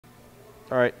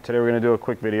All right, today we're going to do a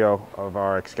quick video of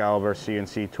our Excalibur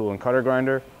Cnc tool and cutter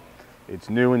grinder. It's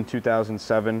new in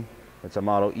 2007. It's a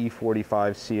model E45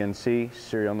 Cnc,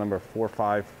 serial number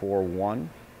 4541.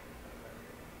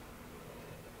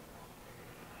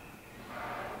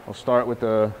 We'll start with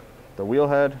the wheel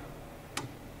head.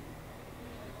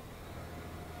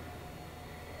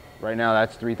 Right now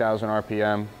that's 3,000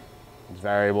 RPM. It's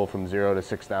variable from 0 to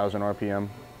 6,000 RPM.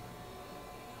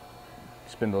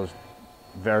 Spindle is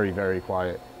very, very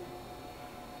quiet.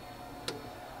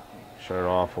 Shut it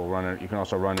off, we'll run it. You can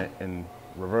also run it in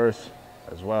reverse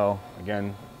as well.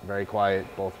 Again, very quiet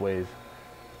both ways.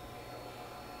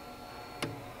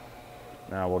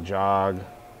 Now we'll jog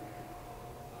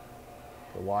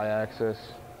the Y-axis.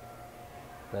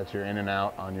 That's your in and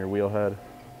out on your wheel head.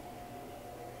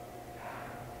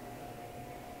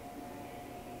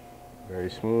 Very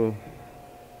smooth.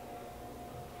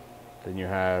 Then you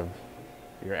have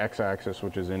your X-axis,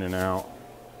 which is in and out.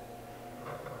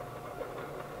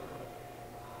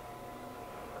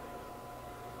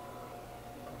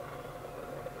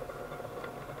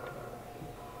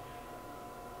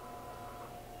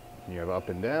 You have up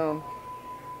and down.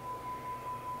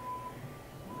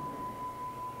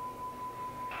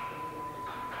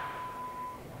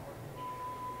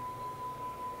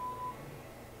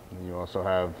 And you also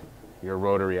have your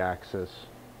rotary axis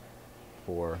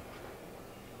for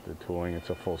the tooling.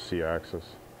 It's a full C axis.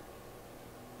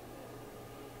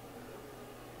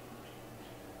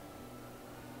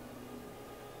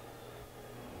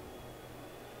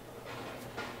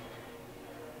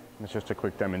 It's just a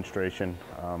quick demonstration.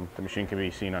 The machine can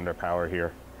be seen under power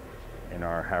here in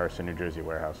our Harrison, New Jersey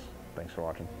warehouse. Thanks for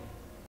watching.